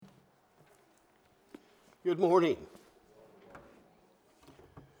Good morning.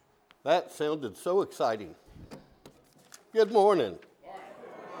 That sounded so exciting. Good morning.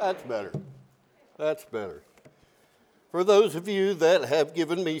 That's better. That's better. For those of you that have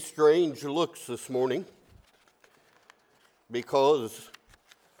given me strange looks this morning because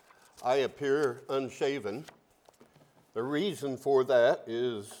I appear unshaven, the reason for that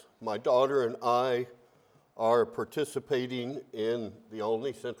is my daughter and I are participating in the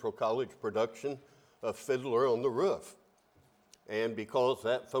Olney Central College production of Fiddler on the Roof. And because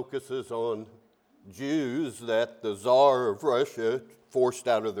that focuses on Jews that the Tsar of Russia forced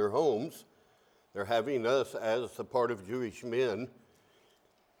out of their homes, they're having us, as a part of Jewish men,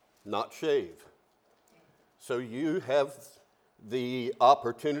 not shave. So you have the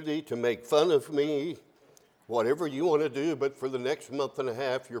opportunity to make fun of me, whatever you want to do, but for the next month and a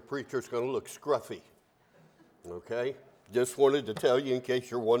half, your preacher's going to look scruffy. Okay? Just wanted to tell you in case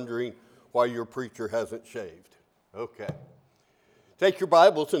you're wondering why your preacher hasn't shaved. Okay. Take your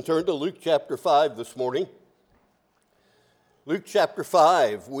Bibles and turn to Luke chapter 5 this morning. Luke chapter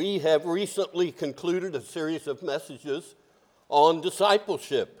 5. We have recently concluded a series of messages on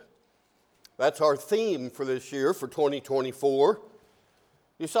discipleship. That's our theme for this year, for 2024.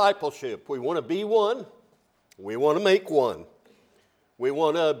 Discipleship. We want to be one. We want to make one. We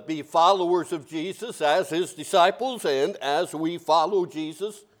want to be followers of Jesus as his disciples, and as we follow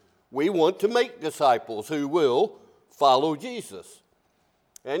Jesus, we want to make disciples who will follow Jesus.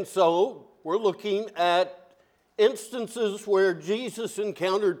 And so we're looking at instances where Jesus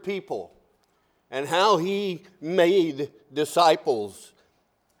encountered people and how he made disciples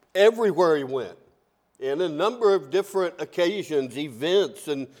everywhere he went, in a number of different occasions, events,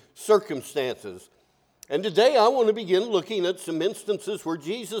 and circumstances. And today I want to begin looking at some instances where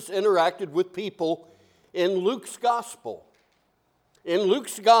Jesus interacted with people in Luke's gospel. In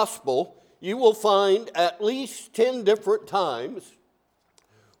Luke's gospel, you will find at least 10 different times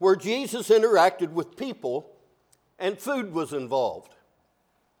where Jesus interacted with people and food was involved.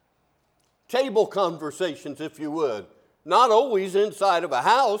 Table conversations, if you would. Not always inside of a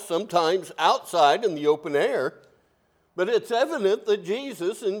house, sometimes outside in the open air, but it's evident that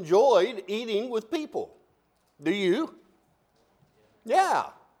Jesus enjoyed eating with people. Do you? Yeah,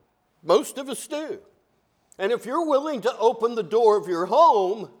 most of us do. And if you're willing to open the door of your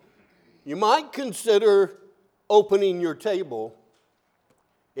home, you might consider opening your table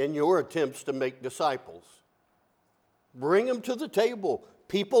in your attempts to make disciples. Bring them to the table.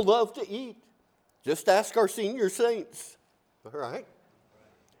 People love to eat. Just ask our senior saints. All right?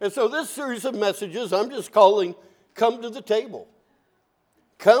 And so this series of messages I'm just calling Come to the Table.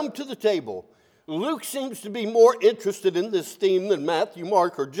 Come to the table. Luke seems to be more interested in this theme than Matthew,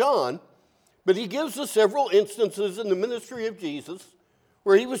 Mark, or John, but he gives us several instances in the ministry of Jesus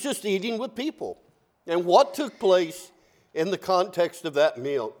where he was just eating with people and what took place in the context of that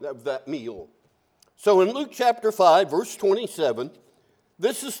meal. So in Luke chapter 5, verse 27,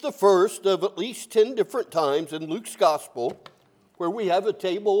 this is the first of at least 10 different times in Luke's gospel where we have a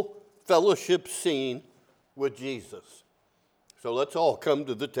table fellowship scene with Jesus. So let's all come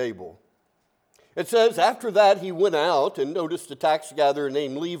to the table. It says, after that he went out and noticed a tax gatherer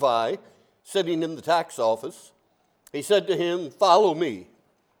named Levi sitting in the tax office. He said to him, "Follow me."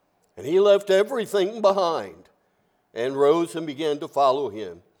 And he left everything behind and rose and began to follow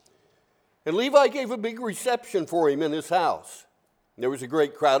him. And Levi gave a big reception for him in his house. There was a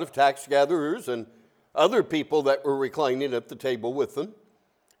great crowd of tax gatherers and other people that were reclining at the table with them.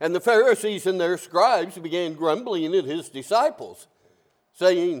 And the Pharisees and their scribes began grumbling at his disciples,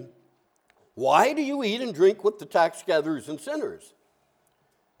 saying, "Why do you eat and drink with the tax gatherers and sinners?"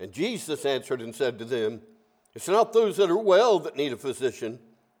 And Jesus answered and said to them, "It's not those that are well that need a physician,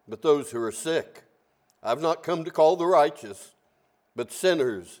 but those who are sick. I've not come to call the righteous, but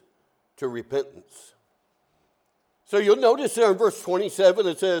sinners to repentance." So you'll notice there in verse 27,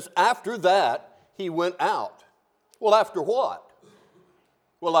 it says, after that, he went out. Well, after what?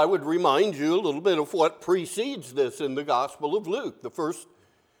 Well, I would remind you a little bit of what precedes this in the Gospel of Luke. The first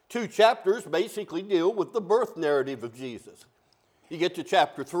 2 chapters basically deal with the birth narrative of Jesus. You get to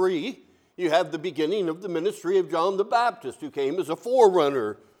chapter 3, you have the beginning of the ministry of John the Baptist, who came as a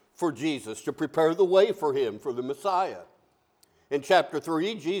forerunner for Jesus to prepare the way for him, for the Messiah. In chapter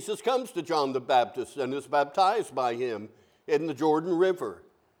 3, Jesus comes to John the Baptist and is baptized by him in the Jordan River.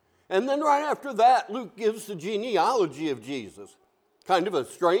 And then right after that, Luke gives the genealogy of Jesus. Kind of a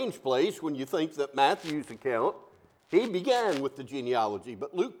strange place when you think that Matthew's account, he began with the genealogy,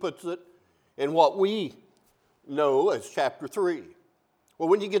 but Luke puts it in what we know as chapter 3. Well,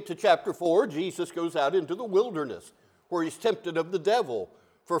 when you get to chapter 4, Jesus goes out into the wilderness where he's tempted of the devil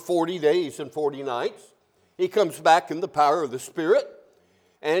for 40 days and 40 nights. he comes back in the power of the Spirit,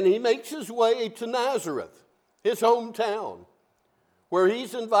 and he makes his way to Nazareth, his hometown, where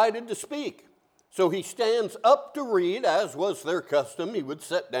he's invited to speak. So he stands up to read, as was their custom. He would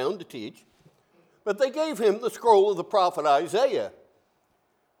sit down to teach. But they gave him the scroll of the prophet Isaiah,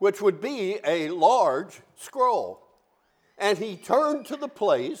 which would be a large scroll. And he turned to the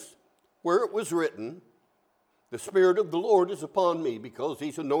place where it was written, "The Spirit of the Lord is upon me, because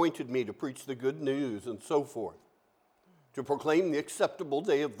he's anointed me to preach the good news," and so forth, to proclaim the acceptable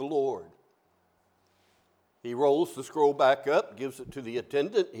day of the Lord. He rolls the scroll back up, gives it to the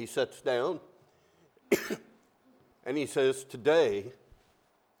attendant. He sits down, and he says, "Today,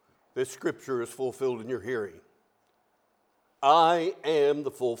 this scripture is fulfilled in your hearing. I am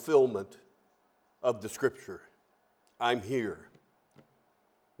the fulfillment of the scripture. I'm here."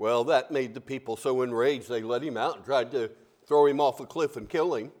 Well, that made the people so enraged they let him out and tried to throw him off a cliff and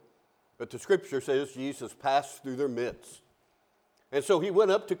kill him. But the scripture says Jesus passed through their midst. And so he went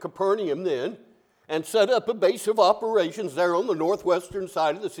up to Capernaum then and set up a base of operations there on the northwestern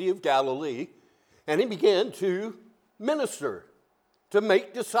side of the Sea of Galilee. And he began to minister, to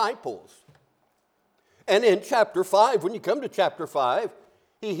make disciples. And in chapter 5, when you come to chapter 5,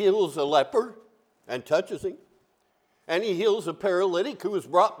 he heals a leper and touches him. And he heals a paralytic who was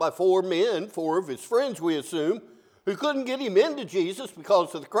brought by 4 men, 4 of his friends, we assume, who couldn't get him into Jesus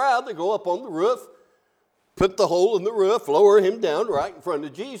because of the crowd. They go up on the roof, put the hole in the roof, lower him down right in front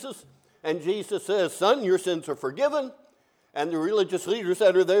of Jesus. And Jesus says, "Son, your sins are forgiven." And the religious leaders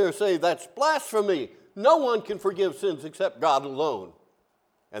that are there say, "That's blasphemy. No one can forgive sins except God alone."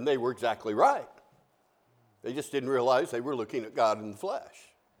 And they were exactly right. They just didn't realize they were looking at God in the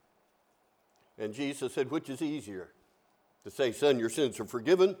flesh. And Jesus said, "Which is easier? To say, 'Son, your sins are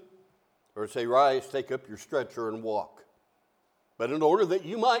forgiven,' or say, 'Rise, take up your stretcher and walk'? But in order that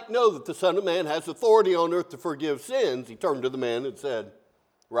you might know that the Son of Man has authority on earth to forgive sins," he turned to the man and said,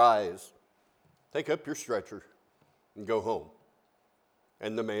 "Rise, take up your stretcher and go home."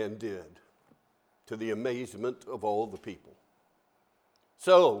 And the man did, to the amazement of all the people.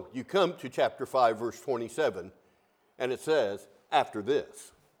 So you come to chapter 5, verse 27, and it says, "After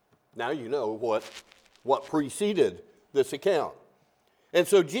this." Now you know what preceded this account. And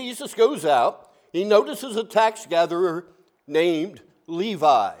so Jesus goes out. He notices a tax gatherer named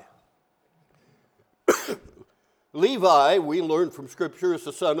Levi. Levi, we learn from Scripture, is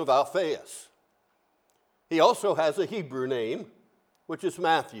the son of Alphaeus. He also has a Hebrew name, which is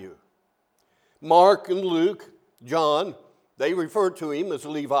Matthew. Mark and Luke, John, they refer to him as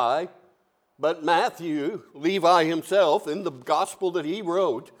Levi. But Matthew, Levi himself, in the gospel that he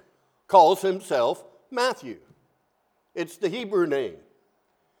wrote, calls himself Matthew. It's the Hebrew name,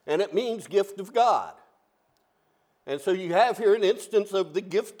 and it means gift of God. And so you have here an instance of the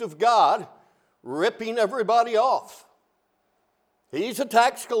gift of God ripping everybody off. He's a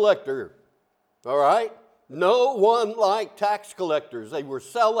tax collector, all right? No one liked tax collectors. They were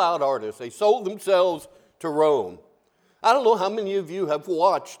sellout artists. They sold themselves to Rome. I don't know how many of you have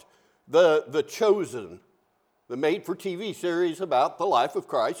watched The Chosen, the made-for-TV series about the life of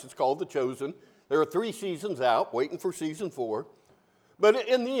Christ. It's called The Chosen. There are 3 seasons out, waiting for season 4. But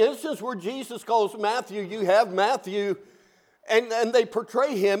in the instance where Jesus calls Matthew, you have Matthew, and they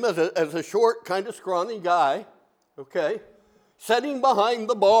portray him as a short, kind of scrawny guy, okay, sitting behind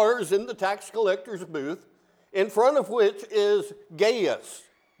the bars in the tax collector's booth, in front of which is Gaius,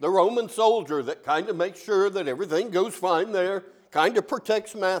 the Roman soldier that kind of makes sure that everything goes fine there, kind of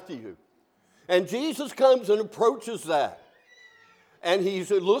protects Matthew. And Jesus comes and approaches that. And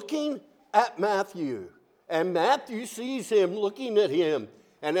he's looking at Matthew. And Matthew sees him looking at him.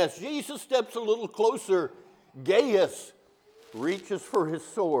 And as Jesus steps a little closer, Gaius reaches for his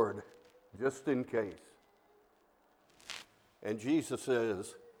sword, just in case. And Jesus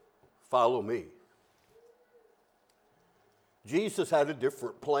says, "Follow me." Jesus had a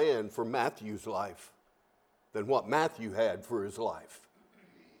different plan for Matthew's life than what Matthew had for his life.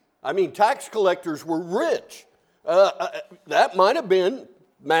 I mean, tax collectors were rich. That might have been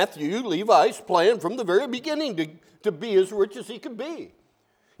Matthew, Levi's plan from the very beginning, to be as rich as he could be.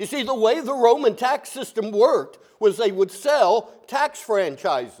 You see, the way the Roman tax system worked was they would sell tax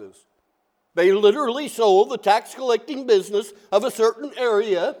franchises. They literally sold the tax collecting business of a certain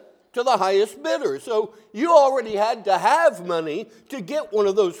area to the highest bidder. So you already had to have money to get one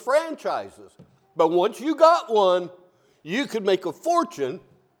of those franchises. But once you got one, you could make a fortune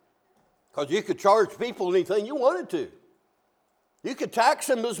because you could charge people anything you wanted to. You could tax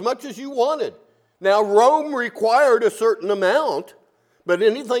them as much as you wanted. Now, Rome required a certain amount, but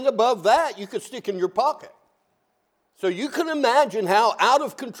anything above that you could stick in your pocket. So you can imagine how out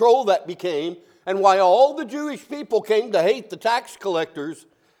of control that became and why all the Jewish people came to hate the tax collectors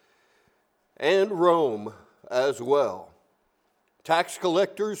and Rome as well. Tax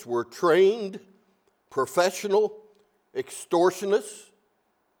collectors were trained, professional extortionists.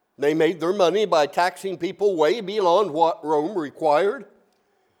 They made their money by taxing people way beyond what Rome required.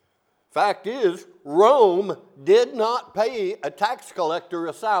 Fact is, Rome did not pay a tax collector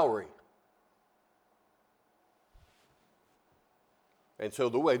a salary. And so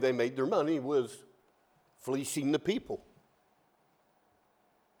the way they made their money was fleecing the people.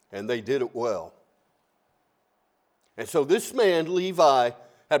 And they did it well. And so this man, Levi,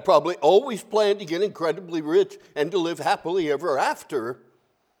 had probably always planned to get incredibly rich and to live happily ever after.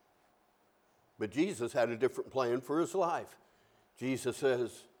 But Jesus had a different plan for his life. Jesus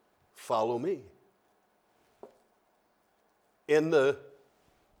says, "Follow me." In the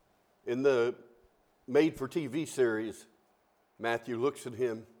made-for-TV series, Matthew looks at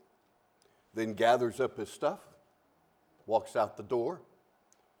him, then gathers up his stuff, walks out the door,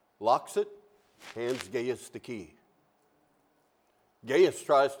 locks it, hands Gaius the key. Gaius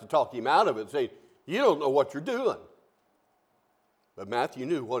tries to talk him out of it, saying, "You don't know what you're doing." But Matthew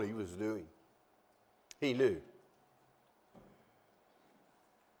knew what he was doing. He knew.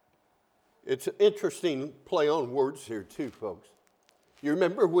 It's an interesting play on words here too, folks. You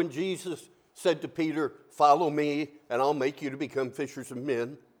remember when Jesus said to Peter, "Follow me, and I'll make you to become fishers of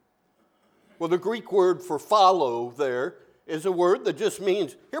men"? Well, the Greek word for follow there is a word that just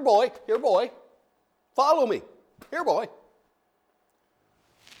means, here boy, follow me, here boy.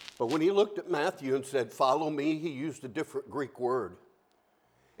 But when he looked at Matthew and said, "Follow me," he used a different Greek word.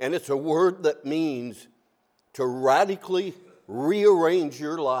 And it's a word that means to radically rearrange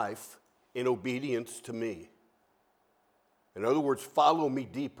your life in obedience to me. In other words, follow me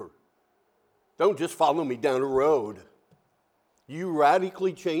deeper. Don't just follow me down a road. You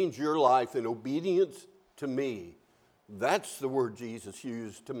radically change your life in obedience to me. That's the word Jesus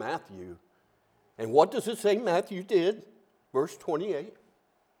used to Matthew. And what does it say Matthew did? Verse 28.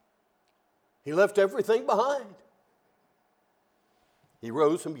 He left everything behind. He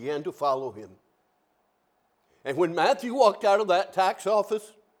rose and began to follow him. And when Matthew walked out of that tax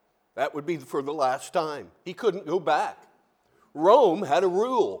office, that would be for the last time. He couldn't go back. Rome had a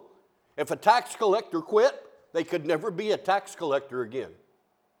rule. If a tax collector quit, they could never be a tax collector again.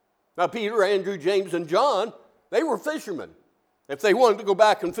 Now, Peter, Andrew, James, and John, they were fishermen. If they wanted to go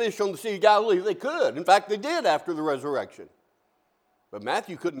back and fish on the Sea of Galilee, they could. In fact, they did after the resurrection. But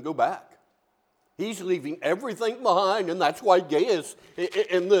Matthew couldn't go back. He's leaving everything behind, and that's why Gaius,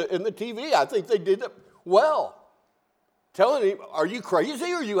 in the TV, I think they did it well. Telling him, "Are you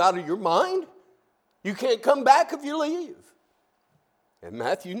crazy? Are you out of your mind? You can't come back if you leave." And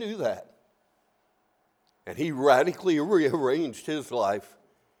Matthew knew that. And he radically rearranged his life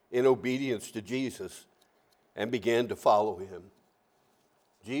in obedience to Jesus and began to follow him.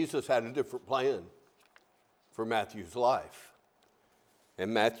 Jesus had a different plan for Matthew's life,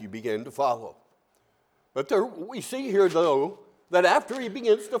 and Matthew began to follow. But we see here, though, that after he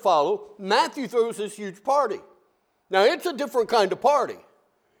begins to follow, Matthew throws this huge party. Now, it's a different kind of party.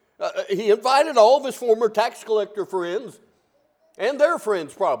 He invited all of his former tax collector friends, and their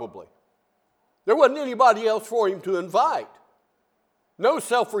friends probably. There wasn't anybody else for him to invite. No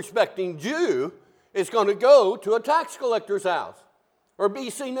self-respecting Jew is going to go to a tax collector's house or be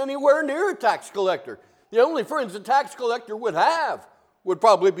seen anywhere near a tax collector. The only friends a tax collector would have would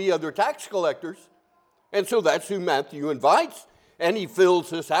probably be other tax collectors. And so that's who Matthew invites, and he fills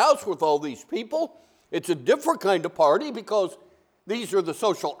his house with all these people. It's a different kind of party because these are the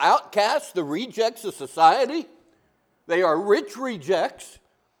social outcasts, the rejects of society. They are rich rejects,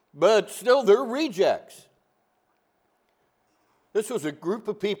 but still they're rejects. This was a group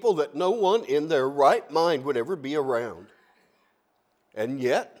of people that no one in their right mind would ever be around. And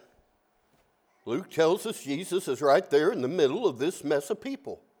yet, Luke tells us Jesus is right there in the middle of this mess of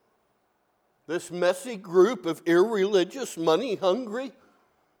people. This messy group of irreligious, money-hungry,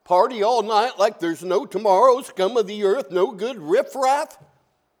 party all night like there's no tomorrow, scum of the earth, no good riffraff,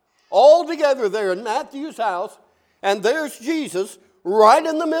 all together there in Matthew's house, and there's Jesus right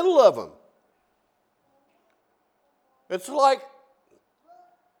in the middle of them. It's like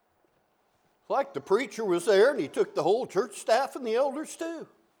the preacher was there and he took the whole church staff and the elders too.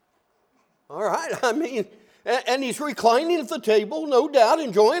 All right, I mean, and he's reclining at the table, no doubt,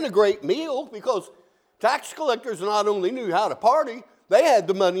 enjoying a great meal because tax collectors not only knew how to party, they had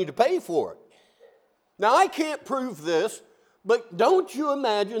the money to pay for it. Now, I can't prove this, but don't you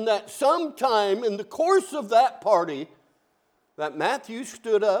imagine that sometime in the course of that party that Matthew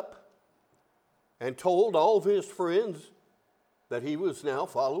stood up and told all of his friends that he was now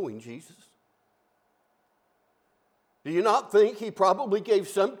following Jesus? Do you not think he probably gave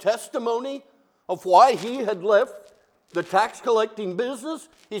some testimony of why he had left the tax collecting business?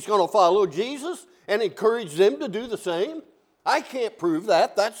 He's going to follow Jesus and encourage them to do the same. I can't prove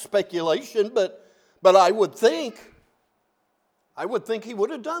that. That's speculation, but I would think he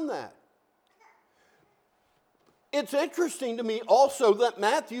would have done that. It's interesting to me also that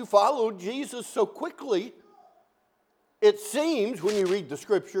Matthew followed Jesus so quickly. It seems when you read the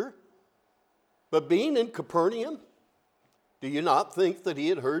scripture, but being in Capernaum, do you not think that he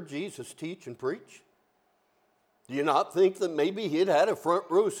had heard Jesus teach and preach? Do you not think that maybe he had had a front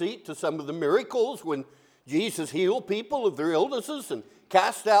row seat to some of the miracles when Jesus healed people of their illnesses and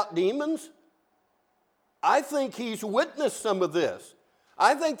cast out demons? I think he's witnessed some of this.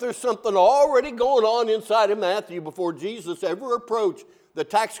 I think there's something already going on inside of Matthew before Jesus ever approached the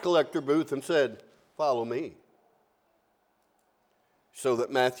tax collector booth and said, "Follow me." So that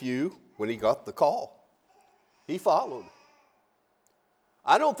Matthew, when he got the call, he followed.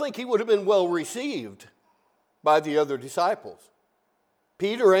 I don't think he would have been well received by the other disciples.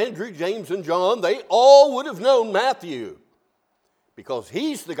 Peter, Andrew, James, and John, they all would have known Matthew because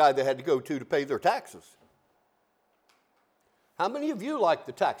he's the guy they had to go to pay their taxes. How many of you like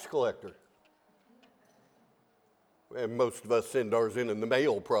the tax collector? And most of us send ours in the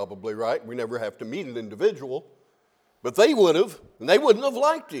mail probably, right? We never have to meet an individual. But they would have, and they wouldn't have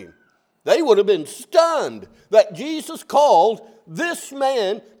liked him. They would have been stunned that Jesus called this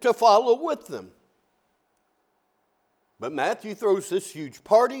man to follow with them. But Matthew throws this huge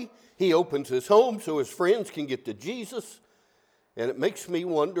party. He opens his home so his friends can get to Jesus. And it makes me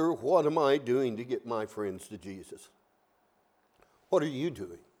wonder, what am I doing to get my friends to Jesus? What are you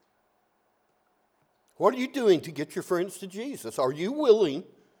doing? What are you doing to get your friends to Jesus? Are you willing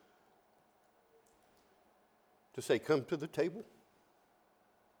to say, "Come to the table"?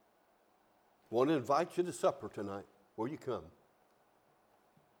 I want to invite you to supper tonight. Will you come?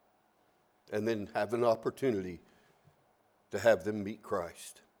 And then have an opportunity to have them meet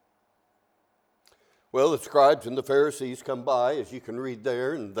Christ. Well, the scribes and the Pharisees come by, as you can read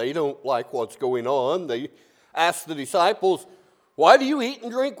there, and they don't like what's going on. They ask the disciples, "Why do you eat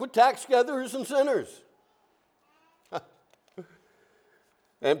and drink with tax gatherers and sinners?"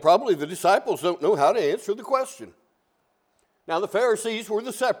 And probably the disciples don't know how to answer the question. Now, the Pharisees were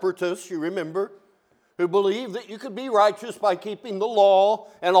the separatists, you remember, who believed that you could be righteous by keeping the law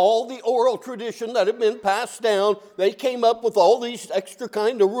and all the oral tradition that had been passed down. They came up with all these extra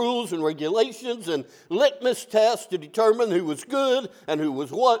kind of rules and regulations and litmus tests to determine who was good and who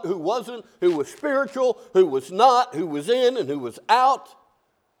was what, who wasn't, who was spiritual, who was not, who was in and who was out.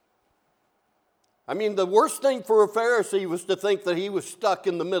 I mean, the worst thing for a Pharisee was to think that he was stuck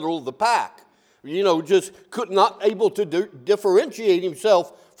in the middle of the pack. Just not able to differentiate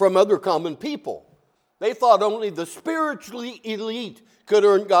himself from other common people. They thought only the spiritually elite could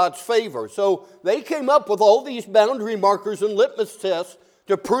earn God's favor. So they came up with all these boundary markers and litmus tests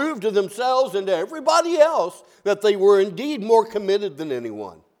to prove to themselves and to everybody else that they were indeed more committed than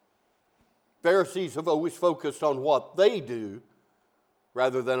anyone. Pharisees have always focused on what they do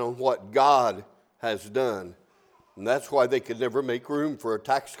rather than on what God has done. And that's why they could never make room for a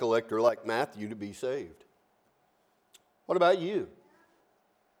tax collector like Matthew to be saved. What about you?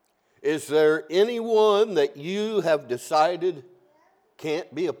 Is there anyone that you have decided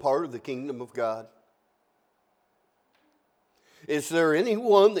can't be a part of the kingdom of God? Is there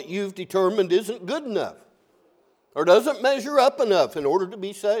anyone that you've determined isn't good enough or doesn't measure up enough in order to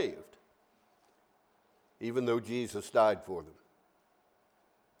be saved, even though Jesus died for them?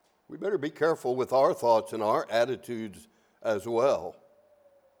 We better be careful with our thoughts and our attitudes as well.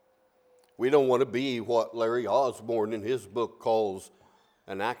 We don't want to be what Larry Osborne in his book calls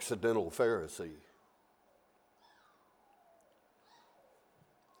an accidental Pharisee.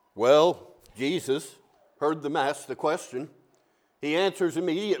 Well, Jesus heard them ask the question. He answers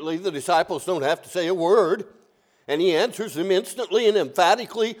immediately. The disciples don't have to say a word. And he answers them instantly and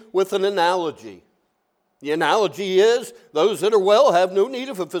emphatically with an analogy. The analogy is, those that are well have no need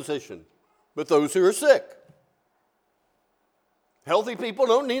of a physician, but those who are sick. Healthy people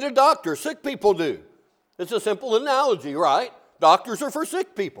don't need a doctor. Sick people do. It's a simple analogy, right? Doctors are for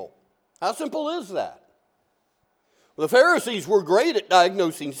sick people. How simple is that? Well, the Pharisees were great at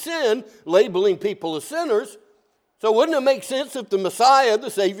diagnosing sin, labeling people as sinners. So wouldn't it make sense if the Messiah,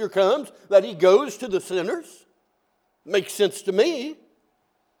 the Savior, comes, that he goes to the sinners? Makes sense to me.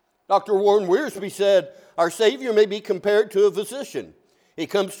 Dr. Warren Wiersbe said, our Savior may be compared to a physician. He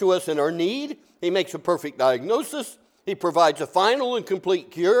comes to us in our need. He makes a perfect diagnosis. He provides a final and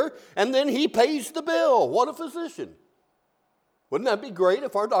complete cure. And then he pays the bill. What a physician. Wouldn't that be great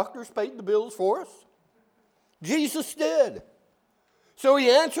if our doctors paid the bills for us? Jesus did. So he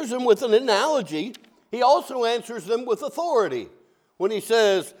answers them with an analogy. He also answers them with authority when he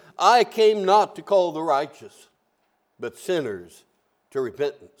says, I came not to call the righteous, but sinners to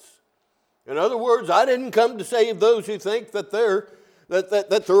repentance. In other words, I didn't come to save those who think that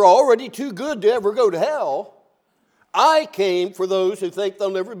they're already too good to ever go to hell. I came for those who think they'll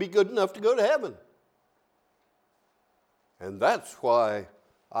never be good enough to go to heaven. And that's why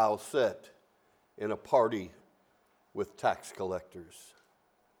I'll sit in a party with tax collectors.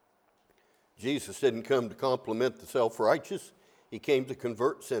 Jesus didn't come to compliment the self-righteous. He came to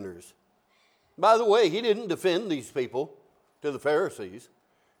convert sinners. By the way, he didn't defend these people to the Pharisees.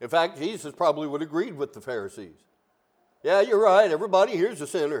 In fact, Jesus probably would have agreed with the Pharisees. Yeah, you're right. Everybody here is a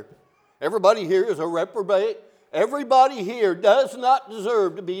sinner. Everybody here is a reprobate. Everybody here does not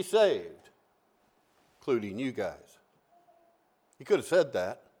deserve to be saved, including you guys. He could have said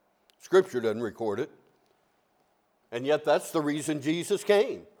that. Scripture doesn't record it. And yet that's the reason Jesus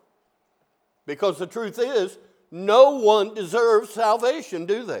came. Because the truth is, no one deserves salvation,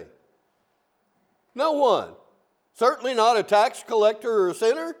 do they? No one. Certainly not a tax collector or a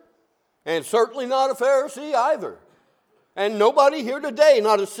sinner, and certainly not a Pharisee either. And nobody here today,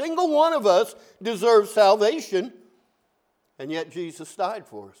 not a single one of us, deserves salvation, and yet Jesus died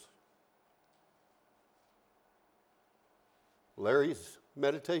for us. Larry's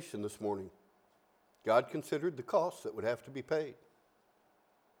meditation this morning, God considered the cost that would have to be paid,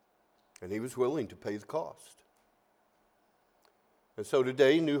 and he was willing to pay the cost. And so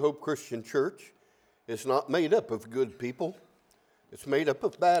today, New Hope Christian Church is not made up of good people. It's made up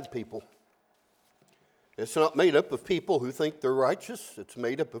of bad people. It's not made up of people who think they're righteous. It's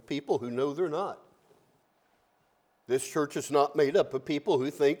made up of people who know they're not. This church is not made up of people who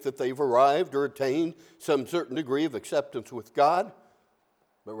think that they've arrived or attained some certain degree of acceptance with God,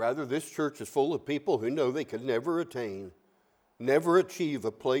 but rather this church is full of people who know they could never attain, never achieve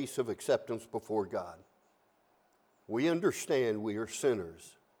a place of acceptance before God. We understand we are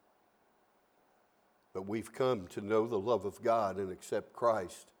sinners, but we've come to know the love of God and accept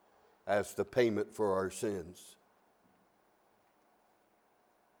Christ as the payment for our sins.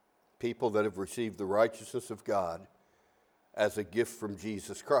 People that have received the righteousness of God as a gift from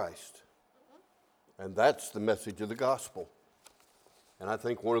Jesus Christ. And that's the message of the gospel. And I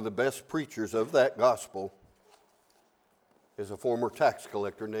think one of the best preachers of that gospel is a former tax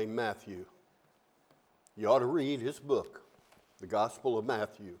collector named Matthew. You ought to read his book, The Gospel of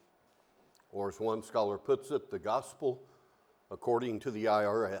Matthew. Or as one scholar puts it, the gospel according to the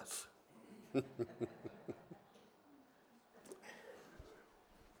IRS.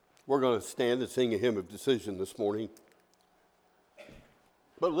 We're going to stand and sing a hymn of decision this morning.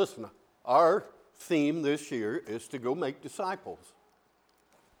 But listen, our theme this year is to go make disciples.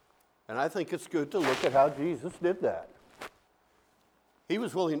 And I think it's good to look at how Jesus did that. He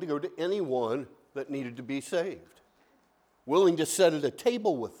was willing to go to anyone that needed to be saved, willing to sit at a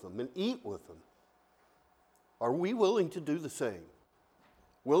table with them and eat with them. Are we willing to do the same?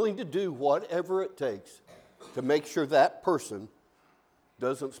 Willing to do whatever it takes to make sure that person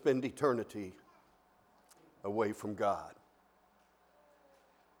doesn't spend eternity away from God?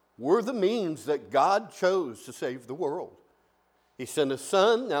 We're the means that God chose to save the world. He sent His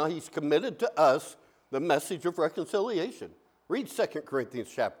Son. Now He's committed to us the message of reconciliation. Read 2 Corinthians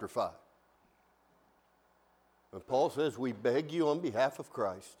chapter 5. And Paul says, we beg you on behalf of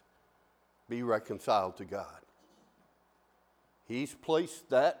Christ, be reconciled to God. He's placed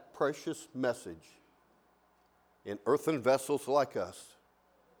that precious message in earthen vessels like us,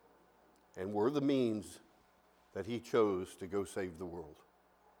 and we're the means that He chose to go save the world.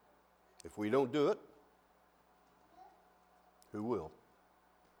 If we don't do it, who will?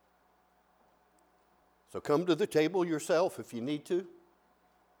 So come to the table yourself if you need to.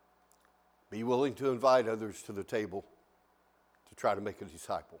 Be willing to invite others to the table to try to make a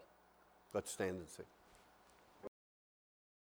disciple. Let's stand and sing.